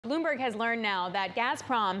Bloomberg has learned now that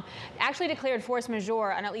Gazprom actually declared force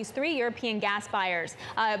majeure on at least 3 European gas buyers.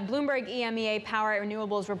 Bloomberg EMEA Power and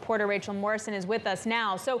Renewables reporter Rachel Morison is with us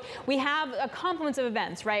now. So we have a confluence of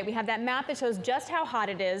events, right? We have that map that shows just how hot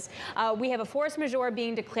it is. We have a force majeure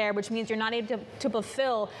being declared, which means you're not able to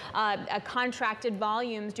fulfill contracted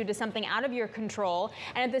volumes due to something out of your control.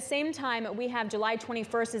 And at the same time, we have July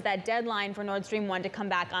 21st as that deadline for Nord Stream 1 to come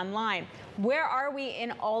back online. Where are we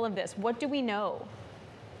in all of this? What do we know?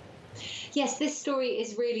 Yes, this story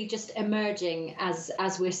is really just emerging as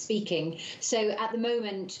we're speaking. So at the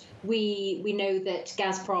moment, we know that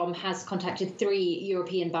Gazprom has contacted 3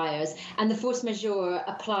 European buyers, and the force majeure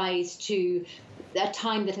applies to a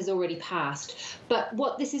time that has already passed. But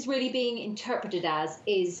what this is really being interpreted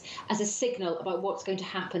is as a signal about what's going to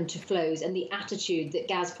happen to flows and the attitude that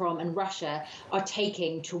Gazprom and Russia are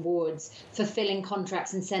taking towards fulfilling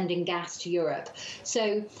contracts and sending gas to Europe.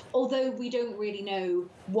 So although we don't really know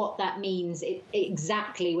what that means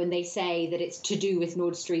exactly when they say that it's to do with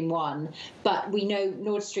Nord Stream 1, but we know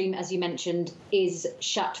Nord Stream, as you mentioned, is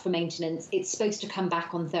shut for maintenance. It's supposed to come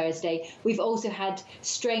back on Thursday. We've also had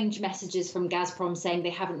strange messages from Gazprom saying they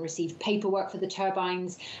haven't received paperwork for the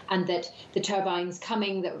turbines, and that the turbines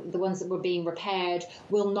coming, the ones that were being repaired,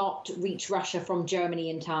 will not reach Russia from Germany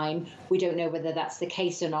in time. We don't know whether that's the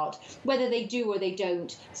case or not. Whether they do or they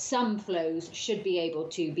don't, some flows should be able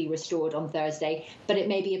to be restored on Thursday, but it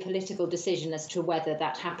may be a political decision as to whether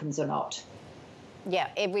that happens or not. Yeah,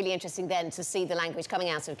 really interesting then to see the language coming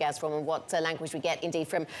out of Gazprom and what language we get indeed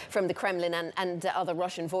from the Kremlin and other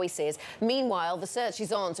Russian voices. Meanwhile, the search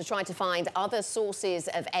is on to try to find other sources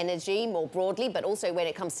of energy more broadly, but also when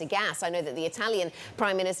it comes to gas. I know that the Italian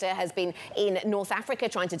Prime Minister has been in North Africa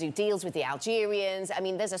trying to do deals with the Algerians. I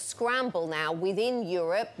mean, there's a scramble now within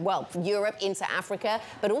Europe, well, Europe into Africa,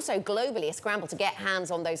 but also globally a scramble to get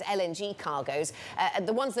hands on those LNG cargoes,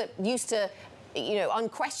 the ones that used to, you know,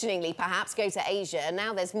 unquestioningly perhaps go to Asia, and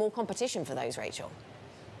now there's more competition for those, Rachel.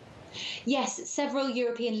 Yes, several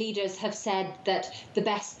European leaders have said that the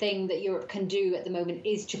best thing that Europe can do at the moment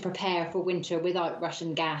is to prepare for winter without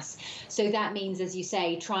Russian gas. So that means, as you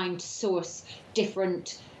say, trying to source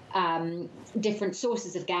different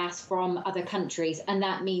sources of gas from other countries, and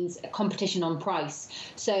that means a competition on price.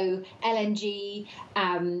 So LNG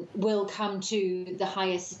will come to the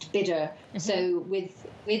highest bidder. Mm-hmm. So with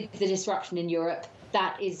the disruption in Europe,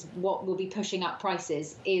 that is what will be pushing up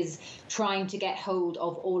prices, is trying to get hold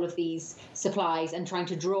of all of these supplies and trying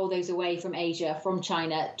to draw those away from Asia, from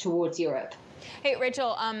China, towards Europe. Hey,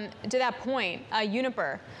 Rachel, to that point,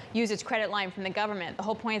 Uniper used its credit line from the government. The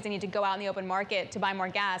whole point is they need to go out in the open market to buy more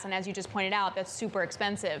gas, and as you just pointed out, that's super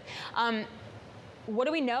expensive. What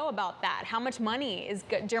do we know about that? How much money is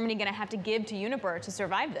Germany going to have to give to Uniper to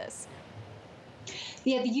survive this?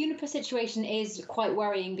 Yeah, the Uniper situation is quite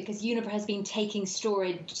worrying because Uniper has been taking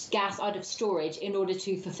gas out of storage in order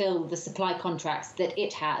to fulfill the supply contracts that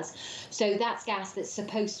it has. So that's gas that's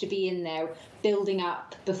supposed to be in there building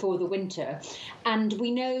up before the winter. And we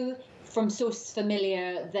know from sources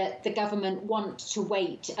familiar that the government want to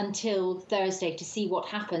wait until Thursday to see what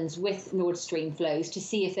happens with Nord Stream flows, to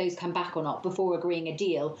see if those come back or not before agreeing a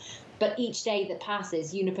deal. But each day that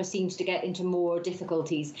passes, Uniper seems to get into more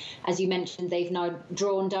difficulties. As you mentioned, they've now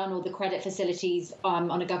drawn down all the credit facilities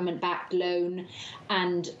on a government-backed loan,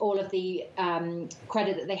 and all of the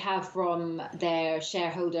credit that they have from their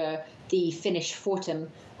shareholder, the Finnish Fortum,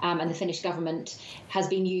 and the Finnish government has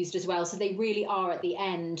been used as well. So they really are at the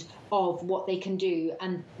end of what they can do,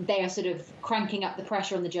 and they are sort of cranking up the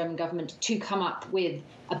pressure on the German government to come up with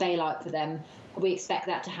a bailout for them. We expect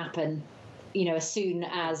that to happen, you know, as soon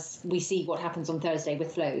as we see what happens on Thursday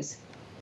with flows.